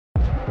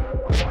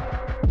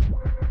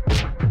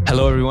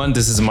Hello, everyone.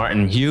 This is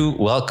Martin Hugh.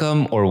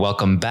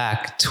 Welcome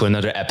back to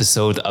another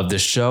episode of the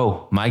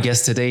show. My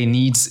guest today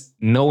needs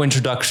no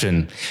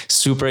introduction.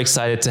 Super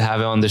excited to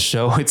have him on the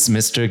show. It's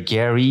Mr.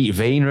 Gary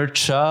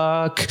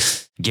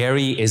Vaynerchuk.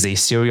 Gary is a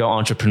serial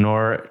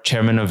entrepreneur,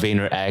 chairman of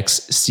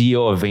VaynerX,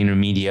 CEO of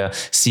VaynerMedia,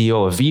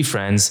 CEO of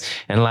VeeFriends,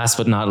 and last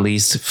but not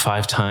least,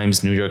 5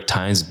 times New York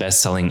Times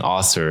bestselling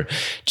author.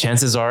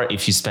 Chances are,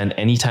 if you spend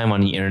any time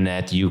on the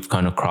internet, you've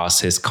come across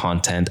his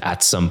content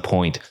at some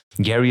point.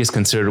 Gary is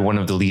considered one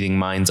of the leading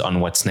minds on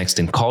what's next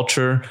in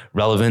culture,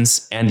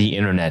 relevance, and the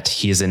internet.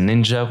 He is a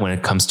ninja when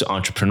it comes to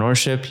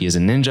entrepreneurship. He is a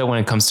ninja when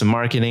it comes to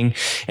marketing,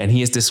 and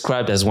he is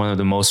described as one of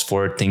the most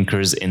forward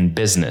thinkers in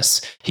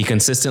business. He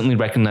consistently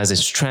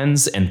recognizes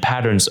trends and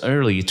patterns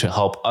early to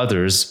help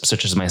others,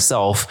 such as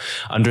myself,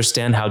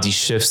 understand how these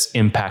shifts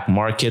impact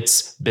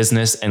markets,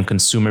 business, and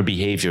consumer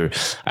behavior.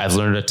 I've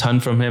learned a ton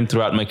from him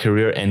throughout my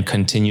career and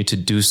continue to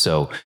do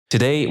so.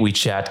 Today, we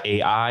chat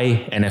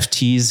AI,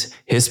 NFTs,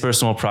 his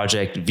personal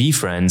project,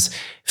 VeeFriends,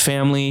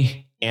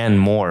 family, and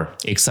more.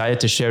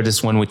 Excited to share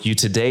this one with you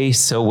today.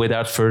 So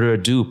without further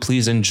ado,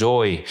 please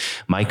enjoy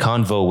my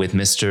convo with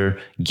Mr.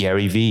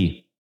 Gary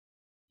V.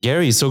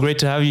 Gary, so great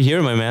to have you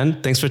here, my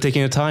man. Thanks for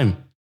taking the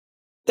time.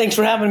 Thanks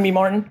for having me,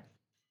 Martin.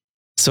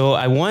 So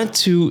I want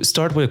to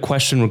start with a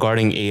question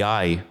regarding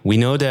AI. We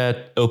know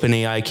that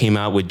OpenAI came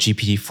out with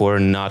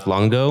GPT-4 not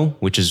long ago,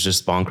 which is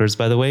just bonkers,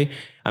 by the way.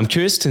 I'm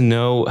curious to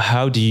know,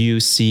 how do you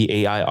see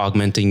AI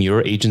augmenting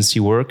your agency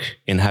work,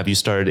 and have you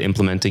started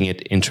implementing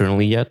it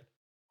internally yet?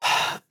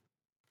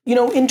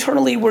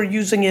 Internally, we're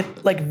using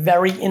it like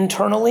very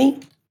internally.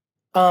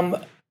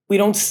 We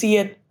don't see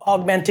it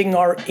augmenting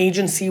our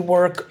agency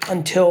work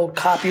until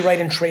copyright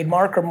and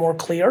trademark are more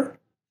clear.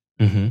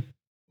 Mm-hmm.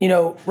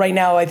 Right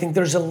now, I think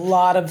there's a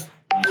lot of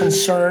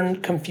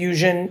concern,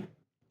 confusion,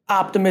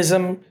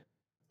 optimism,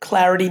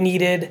 clarity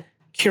needed,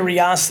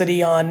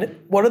 curiosity on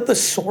what are the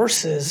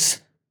sources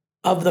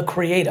of the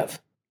creative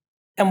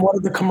and what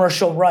are the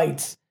commercial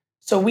rights.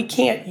 So we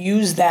can't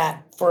use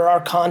that for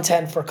our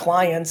content for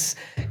clients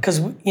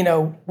because,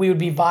 we would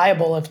be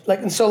viable if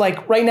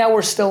right now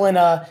we're still in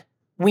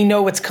we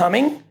know it's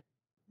coming,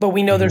 but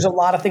we know there's a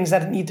lot of things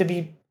that need to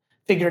be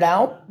figured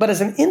out. But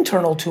as an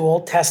internal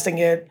tool, testing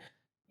it,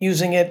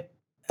 using it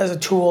as a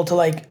tool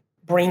to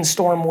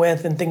brainstorm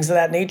with and things of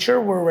that nature,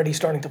 we're already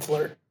starting to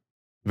flirt.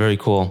 Very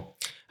cool.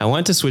 I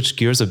wanted to switch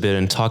gears a bit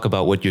and talk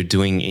about what you're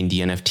doing in the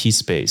NFT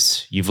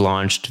space. You've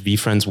launched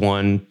VeeFriends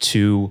 1,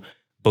 2,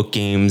 book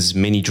games,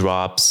 mini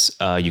drops.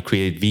 You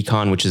created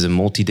VCon, which is a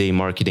multi-day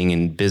marketing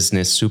and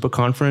business super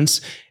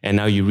conference. And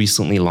now you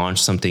recently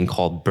launched something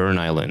called Burn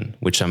Island,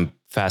 which I'm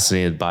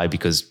fascinated by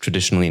because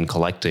traditionally in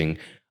collecting,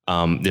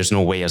 there's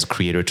no way as a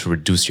creator to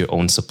reduce your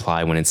own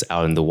supply when it's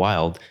out in the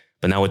wild.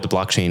 But now with the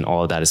blockchain,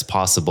 all of that is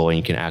possible, and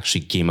you can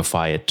actually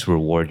gamify it to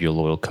reward your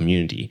loyal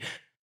community.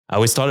 I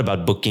always thought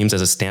about book games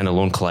as a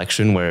standalone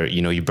collection where,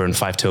 you burn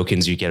 5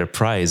 tokens, you get a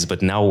prize.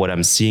 But now what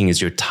I'm seeing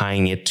is you're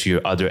tying it to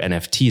your other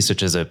NFTs,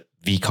 such as a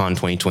VCon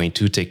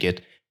 2022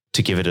 ticket,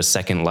 to give it a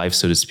second life,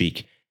 so to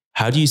speak.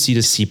 How do you see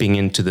this seeping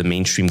into the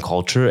mainstream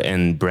culture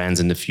and brands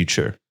in the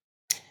future?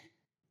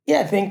 Yeah,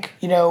 I think,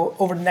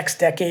 over the next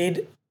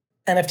decade,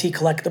 NFT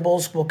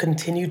collectibles will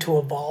continue to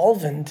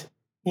evolve. And,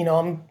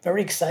 I'm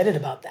very excited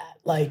about that.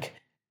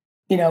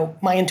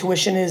 My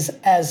intuition is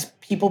as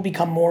people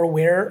become more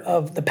aware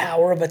of the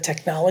power of a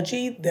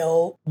technology,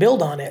 they'll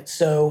build on it.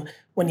 So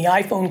when the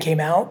iPhone came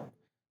out,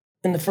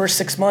 in the first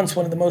 6 months,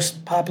 one of the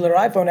most popular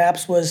iPhone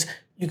apps was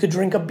you could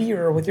drink a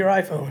beer with your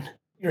iPhone.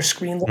 Your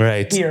screen looked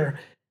like beer.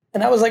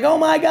 And I was like, oh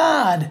my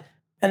God.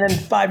 And then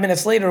 5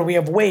 minutes later, we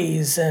have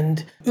Waze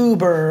and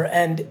Uber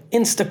and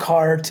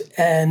Instacart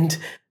and,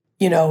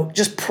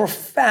 just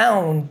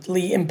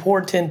profoundly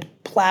important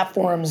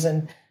platforms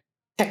and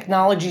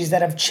technologies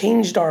that have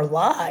changed our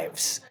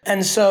lives.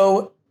 And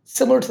so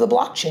similar to the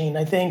blockchain,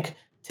 I think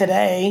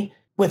today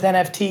with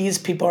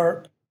NFTs, people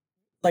are,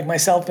 like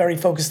myself, very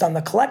focused on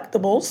the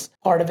collectibles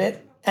part of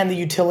it and the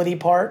utility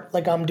part,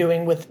 like I'm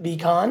doing with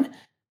VCon.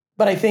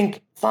 But I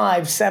think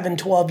 5, 7,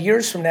 12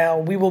 years from now,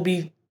 we will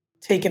be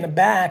taken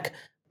aback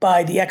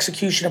by the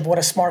execution of what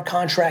a smart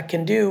contract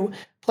can do.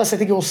 Plus, I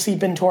think it will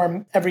seep into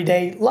our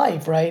everyday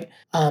life, right?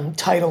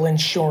 Title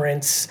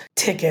insurance,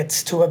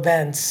 tickets to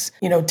events.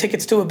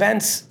 Tickets to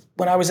events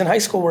when I was in high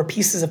school were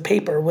pieces of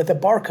paper with a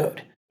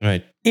barcode.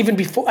 Right. Even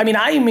before,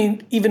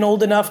 even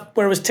old enough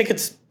where it was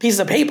pieces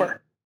of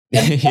paper.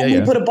 And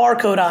you put a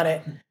barcode on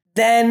it.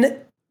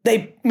 Then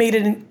they made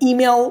it an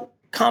email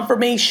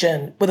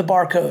confirmation with a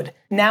barcode.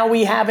 Now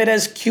we have it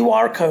as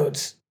QR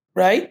codes,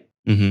 right?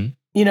 Mm-hmm.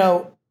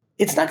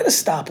 It's not going to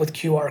stop with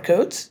QR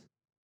codes.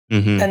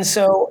 Mm-hmm. And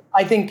so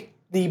I think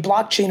the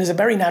blockchain is a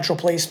very natural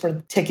place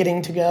for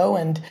ticketing to go.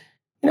 And,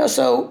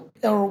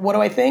 what do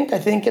I think? I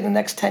think in the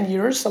next 10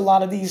 years, a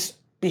lot of these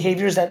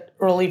behaviors that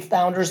early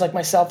founders like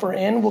myself are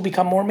in will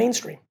become more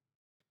mainstream.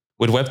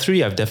 With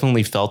Web3, I've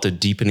definitely felt a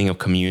deepening of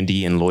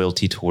community and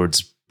loyalty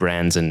towards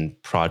brands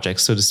and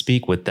projects, so to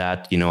speak. With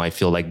that, I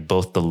feel like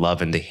both the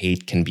love and the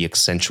hate can be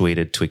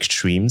accentuated to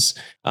extremes.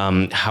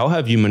 How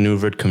have you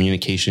maneuvered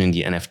communication in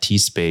the NFT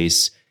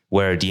space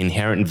where the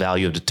inherent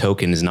value of the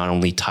token is not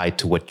only tied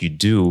to what you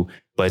do,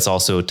 but it's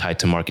also tied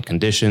to market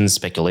conditions,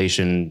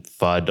 speculation,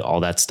 FUD, all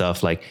that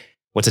stuff. Like,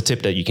 what's a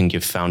tip that you can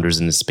give founders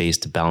in the space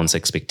to balance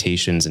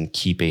expectations and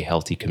keep a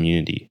healthy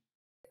community?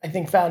 I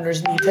think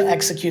founders need to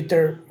execute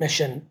their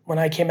mission. When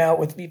I came out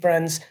with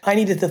VeeFriends, I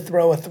needed to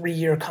throw a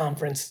 3-year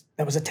conference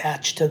that was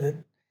attached to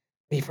the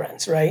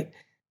VeeFriends, right?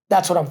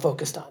 That's what I'm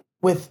focused on.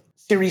 With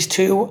Series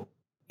 2,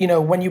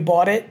 when you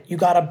bought it, you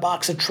got a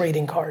box of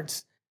trading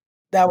cards.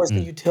 That was the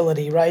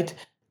utility, right?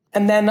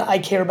 And then I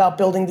care about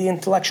building the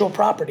intellectual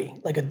property,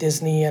 like a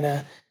Disney and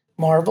a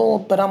Marvel,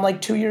 but I'm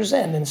like 2 years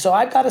in. And so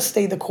I've got to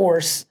stay the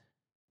course.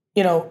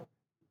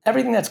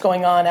 Everything that's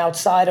going on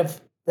outside of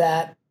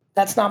that,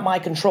 that's not my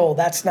control.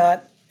 That's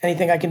not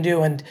anything I can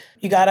do. And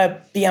you got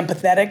to be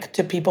empathetic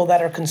to people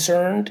that are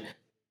concerned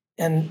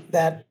and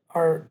that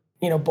are,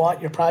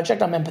 bought your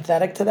project. I'm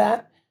empathetic to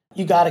that.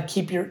 You got to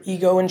keep your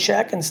ego in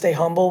check and stay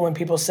humble when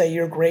people say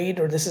you're great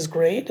or this is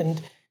great.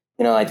 And,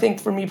 I think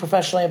for me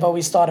professionally, I've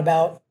always thought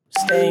about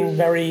staying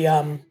very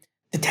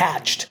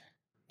detached.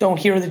 Don't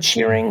hear the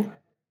cheering.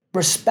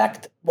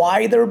 Respect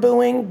why they're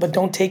booing, but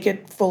don't take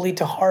it fully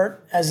to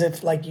heart as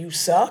if like you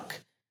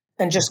suck.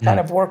 And just kind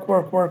of work.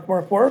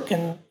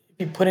 And if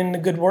you put in the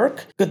good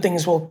work, good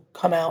things will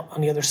come out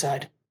on the other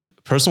side.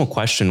 Personal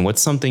question.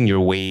 What's something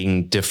you're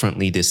weighing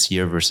differently this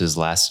year versus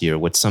last year?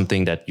 What's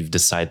something that you've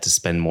decided to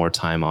spend more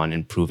time on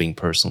improving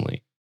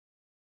personally?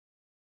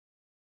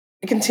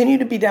 I continue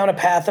to be down a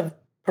path of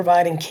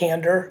providing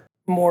candor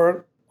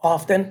more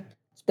often.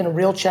 It's been a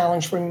real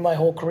challenge for me my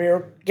whole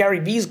career. Gary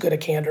Vee's good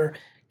at candor.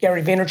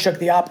 Gary Vaynerchuk,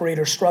 the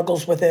operator,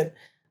 struggles with it.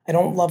 I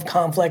don't love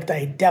conflict.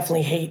 I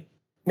definitely hate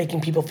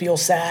making people feel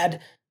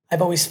sad.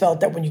 I've always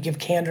felt that when you give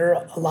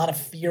candor, a lot of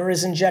fear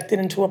is injected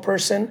into a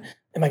person.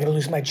 Am I going to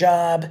lose my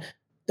job?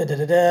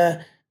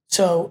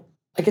 So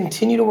I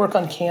continue to work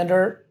on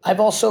candor. I've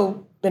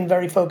also been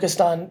very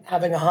focused on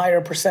having a higher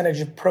percentage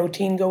of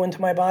protein go into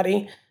my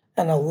body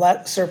and a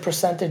lesser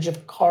percentage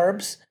of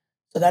carbs.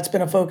 So that's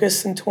been a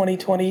focus in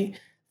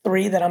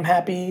 2023 that I'm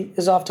happy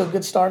is off to a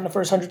good start in the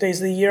first 100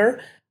 days of the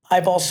year.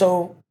 I've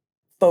also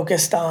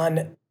focused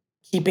on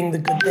keeping the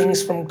good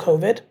things from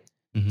COVID.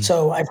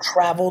 So I've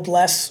traveled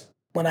less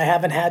when I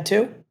haven't had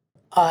to.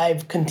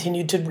 I've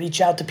continued to reach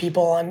out to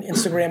people on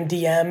Instagram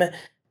DM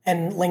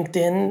and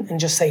LinkedIn and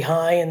just say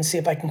hi and see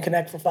if I can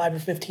connect for 5 or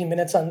 15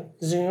 minutes on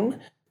Zoom.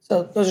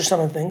 So those are some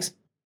of the things.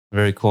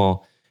 Very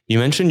cool. You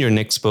mentioned your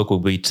next book will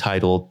be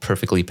titled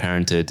Perfectly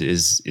Parented.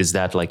 Is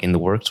that like in the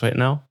works right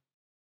now?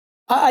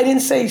 I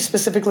didn't say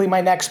specifically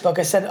my next book.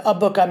 I said a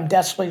book I'm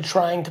desperately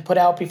trying to put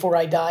out before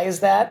I die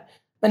is that.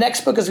 My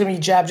next book is going to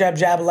be Jab, Jab,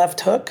 Jab,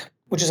 Left Hook,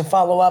 which is a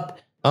follow-up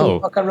to a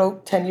book I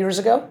wrote 10 years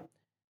ago,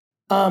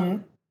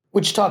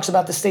 which talks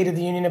about the state of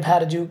the union of how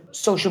to do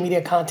social media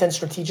content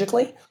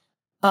strategically.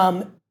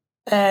 But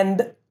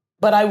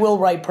I will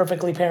write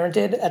Perfectly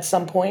Parented at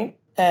some point.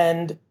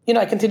 And,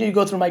 I continue to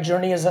go through my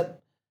journey as a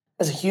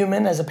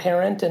human, as a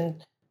parent.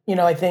 And,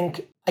 I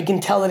think I can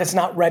tell that it's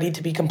not ready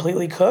to be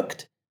completely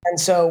cooked. And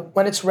so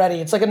when it's ready,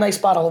 it's like a nice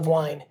bottle of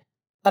wine.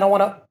 I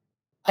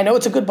know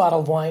it's a good bottle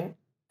of wine.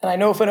 And I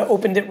know if I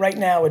opened it right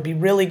now, it'd be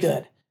really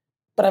good.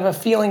 But I have a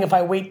feeling if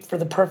I wait for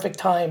the perfect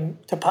time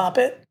to pop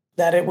it,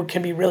 that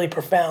can be really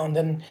profound.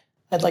 And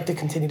I'd like to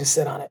continue to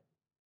sit on it.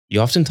 You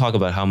often talk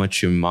about how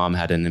much your mom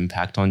had an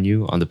impact on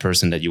you, on the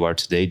person that you are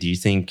today. Do you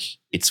think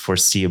it's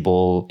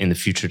foreseeable in the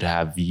future to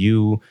have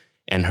you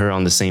and her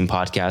on the same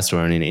podcast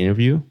or in an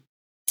interview?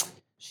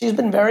 She's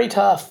been very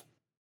tough.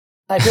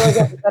 I feel like I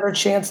have a better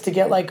chance to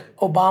get like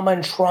Obama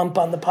and Trump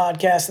on the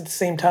podcast at the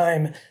same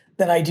time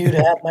than I do to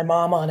have my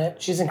mom on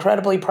it. She's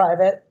incredibly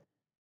private.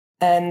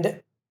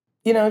 And,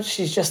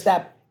 she's just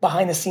that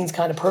behind the scenes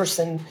kind of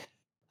person.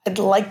 I'd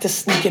like to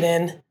sneak it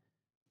in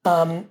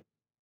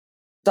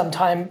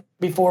sometime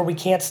before we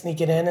can't sneak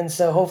it in. And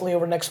so hopefully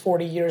over the next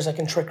 40 years, I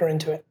can trick her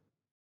into it.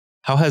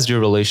 How has your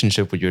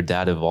relationship with your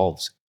dad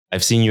evolved?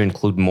 I've seen you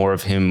include more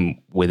of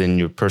him within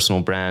your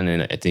personal brand,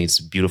 and I think it's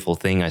a beautiful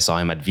thing. I saw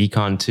him at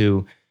VCon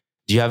too.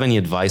 Do you have any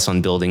advice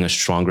on building a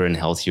stronger and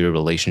healthier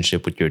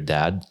relationship with your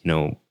dad?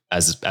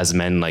 As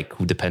men, like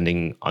who,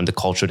 depending on the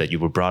culture that you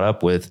were brought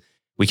up with,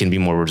 we can be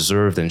more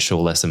reserved and show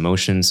less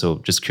emotion. So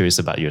just curious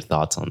about your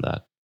thoughts on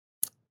that.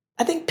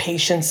 I think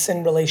patience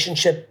in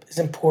relationship is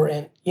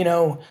important.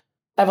 I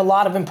have a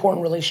lot of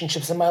important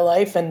relationships in my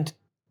life and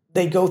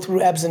they go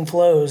through ebbs and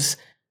flows.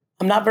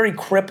 I'm not very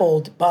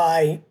crippled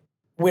by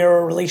where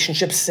a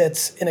relationship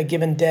sits in a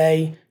given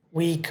day,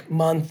 week,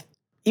 month,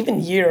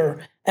 even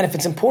year. And if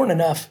it's important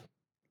enough,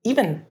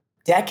 even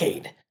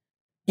decade.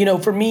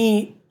 For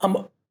me,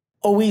 I'm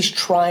always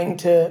trying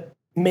to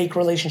make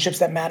relationships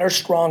that matter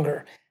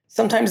stronger.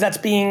 Sometimes that's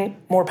being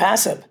more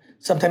passive.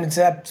 Sometimes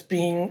that's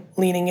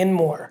leaning in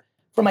more.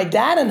 For my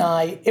dad and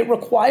I, it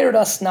required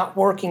us not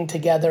working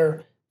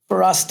together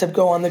for us to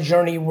go on the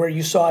journey where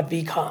you saw at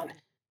VCon.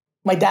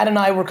 My dad and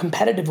I were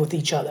competitive with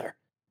each other.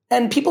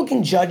 And people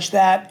can judge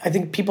that. I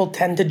think people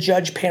tend to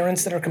judge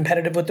parents that are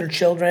competitive with their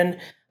children.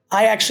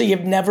 I actually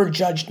have never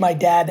judged my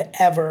dad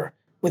ever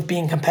with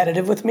being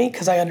competitive with me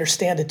because I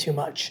understand it too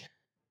much.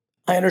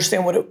 I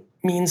understand what it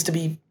means to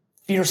be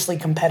fiercely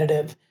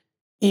competitive,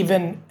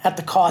 even at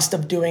the cost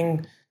of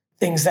doing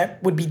things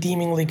that would be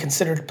deemingly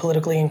considered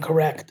politically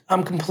incorrect.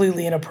 I'm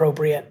completely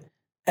inappropriate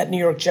at New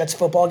York Jets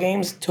football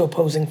games to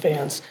opposing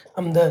fans.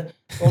 I'm the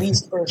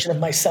least version of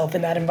myself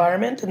in that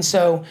environment. And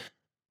so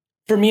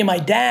for me and my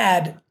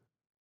dad,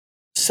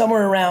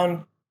 somewhere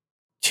around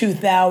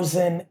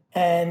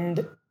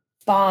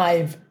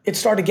 2005, it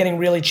started getting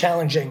really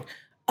challenging.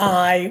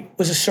 I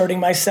was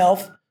asserting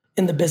myself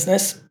in the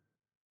business.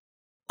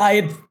 I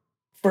had,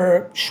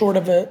 for short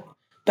of a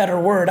better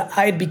word,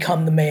 I had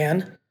become the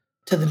man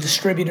to the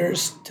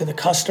distributors, to the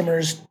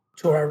customers,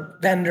 to our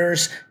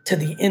vendors, to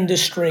the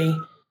industry.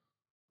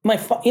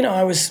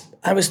 I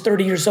was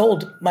 30 years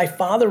old. My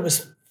father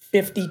was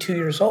 52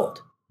 years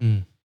old.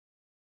 Mm.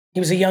 He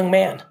was a young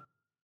man.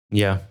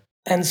 Yeah.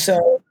 And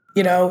so,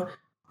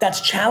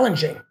 that's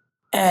challenging.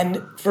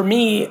 And for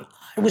me,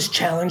 I was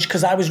challenged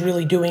because I was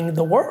really doing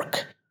the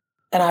work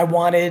and I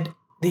wanted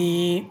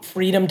the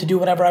freedom to do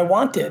whatever I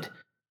wanted.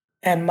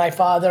 And my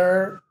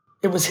father,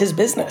 it was his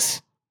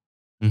business.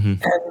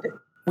 Mm-hmm. And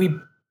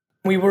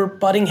we were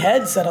butting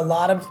heads at a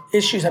lot of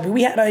issues. I mean,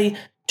 we had a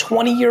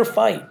 20-year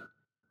fight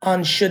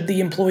on should the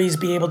employees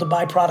be able to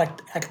buy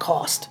product at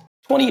cost.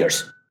 20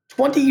 years.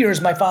 20 years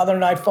my father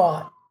and I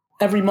fought.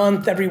 Every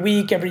month, every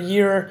week, every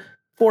year,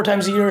 4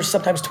 times a year,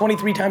 sometimes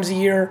 23 times a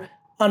year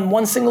on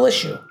one single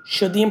issue.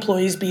 Should the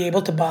employees be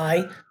able to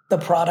buy the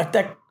product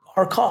at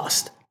our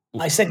cost?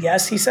 I said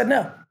yes, he said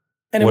no.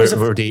 And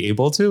were they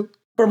able to?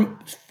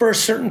 For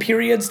certain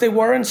periods they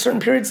were, and certain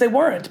periods they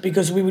weren't,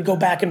 because we would go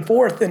back and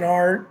forth in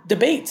our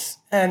debates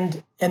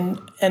and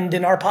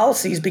in our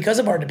policies because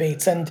of our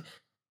debates. And,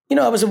 it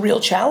was a real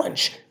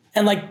challenge,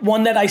 and like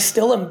one that I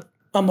still am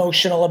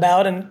emotional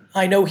about, and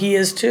I know he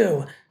is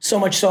too. So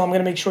much so I'm going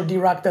to make sure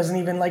D-Rock doesn't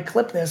even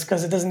clip this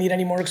because it doesn't need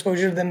any more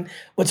exposure than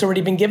what's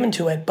already been given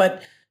to it.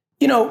 But,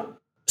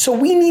 so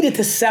we needed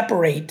to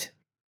separate.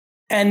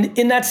 And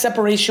in that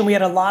separation, we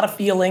had a lot of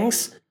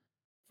feelings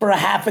for a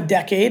half a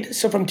decade.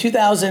 So from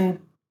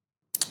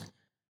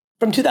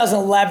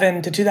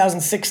 2011 to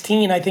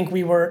 2016, I think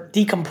we were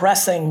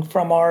decompressing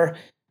from our,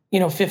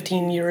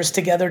 15 years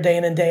together, day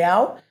in and day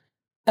out.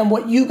 And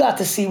what you got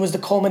to see was the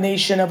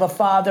culmination of a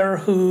father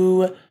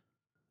who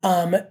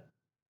had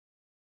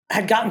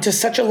gotten to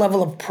such a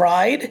level of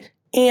pride,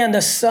 and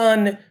a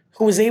son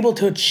who was able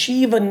to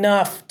achieve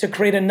enough to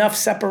create enough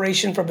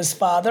separation from his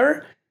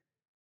father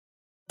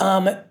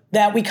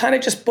that we kind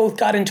of just both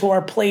got into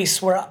our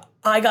place where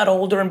I got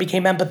older and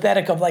became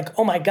empathetic of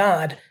oh my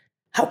God,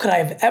 how could I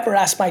have ever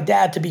asked my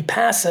dad to be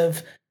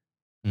passive?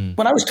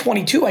 When I was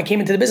 22, I came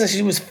into the business.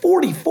 He was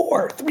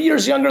 44, 3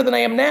 years younger than I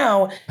am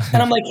now.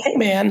 And I'm like, hey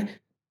man,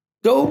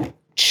 go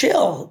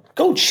chill.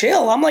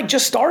 I'm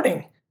just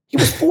starting. He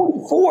was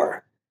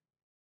 44.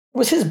 It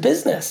was his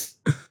business.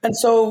 And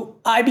so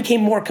I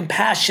became more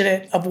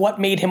compassionate of what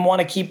made him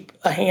want to keep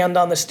a hand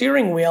on the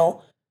steering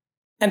wheel.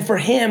 And for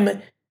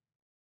him,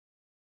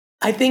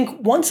 I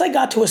think once I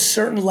got to a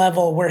certain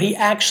level where he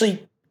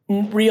actually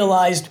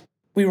realized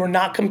we were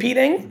not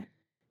competing,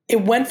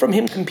 it went from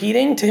him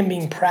competing to him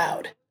being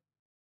proud.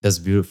 That's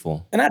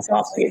beautiful. And that's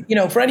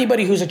awesome. For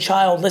anybody who's a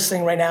child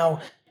listening right now,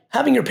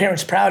 having your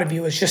parents proud of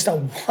you is just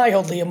a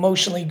wildly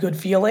emotionally good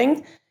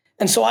feeling.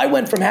 And so I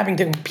went from having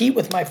to compete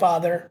with my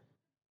father,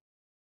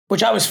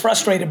 which I was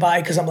frustrated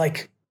by because I'm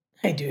like,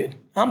 hey, dude,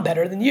 I'm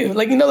better than you.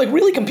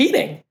 Really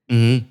competing.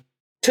 Mm-hmm.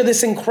 To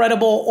this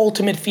incredible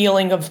ultimate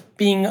feeling of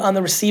being on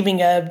the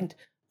receiving end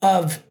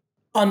of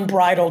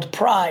unbridled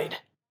pride.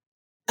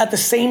 At the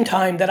same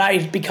time that I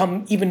had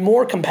become even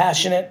more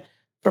compassionate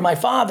for my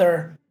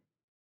father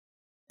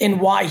in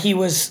why he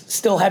was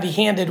still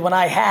heavy-handed when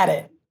I had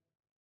it.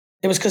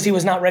 It was because he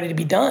was not ready to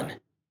be done.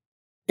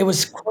 It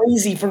was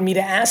crazy for me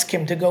to ask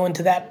him to go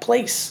into that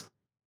place.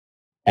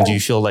 And do you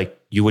feel like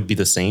you would be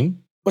the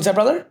same? What's that,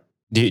 brother?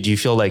 Do you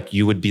feel like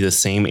you would be the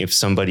same if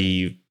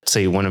somebody,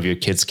 say one of your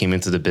kids came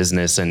into the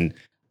business and...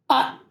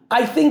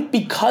 I think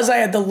because I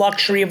had the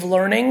luxury of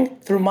learning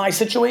through my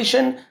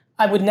situation,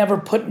 I would never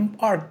put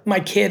my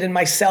kid and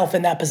myself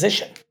in that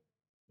position.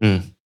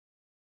 Mm.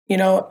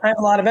 I have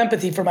a lot of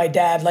empathy for my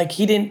dad.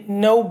 He didn't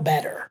know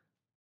better.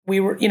 We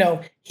were,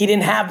 he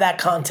didn't have that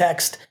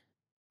context.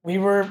 We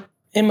were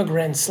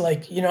immigrants,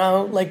 he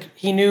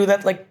knew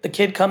that the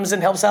kid comes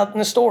and helps out in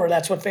the store.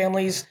 That's what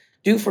families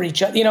do for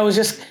each other.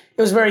 It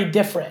was very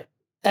different.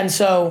 And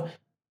so,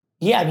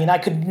 yeah, I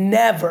could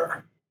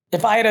never,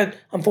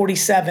 I'm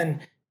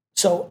 47.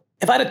 So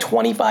if I had a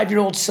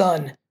 25-year-old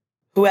son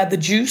who had the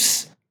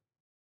juice,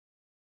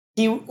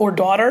 he or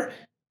daughter,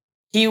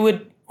 he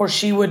would or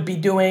she would be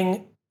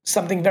doing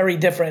something very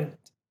different.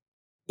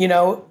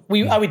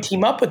 I would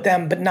team up with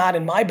them, but not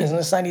in my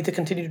business. I need to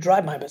continue to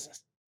drive my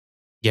business.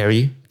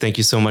 Gary, thank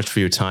you so much for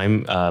your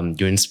time.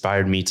 You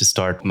inspired me to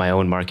start my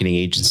own marketing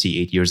agency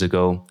 8 years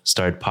ago,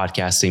 started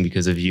podcasting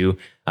because of you.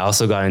 I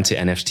also got into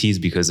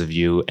NFTs because of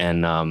you.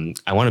 And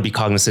I want to be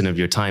cognizant of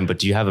your time, but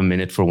do you have a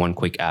minute for one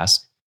quick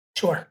ask?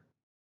 Sure.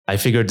 I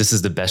figured this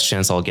is the best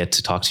chance I'll get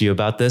to talk to you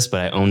about this, but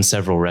I own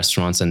several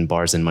restaurants and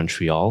bars in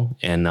Montreal.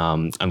 And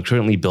I'm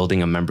currently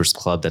building a members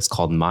club that's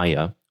called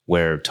Maya,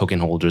 where token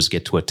holders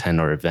get to attend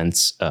our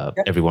events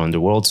everywhere in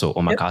the world. So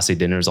omakase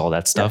dinners, all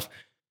that stuff.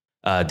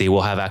 They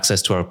will have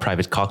access to our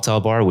private cocktail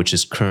bar, which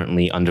is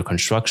currently under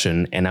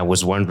construction. And I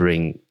was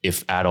wondering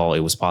if at all it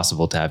was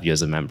possible to have you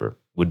as a member.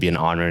 Would be an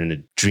honor and a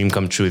dream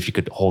come true if you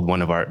could hold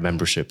one of our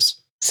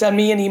memberships. Send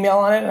me an email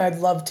on it and I'd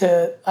love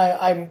to.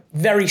 I'm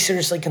very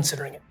seriously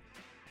considering it.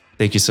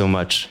 Thank you so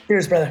much.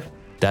 Cheers, brother.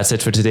 That's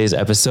it for today's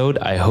episode.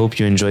 I hope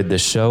you enjoyed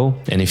this show.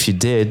 And if you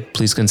did,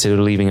 please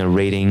consider leaving a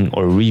rating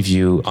or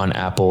review on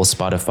Apple,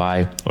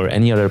 Spotify, or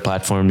any other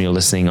platform you're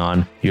listening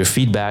on. Your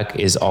feedback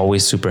is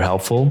always super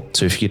helpful.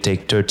 So if you could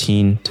take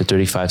 13 to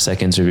 35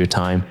 seconds of your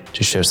time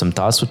to share some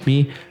thoughts with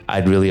me,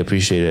 I'd really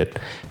appreciate it.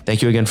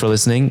 Thank you again for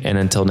listening. And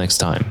until next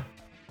time.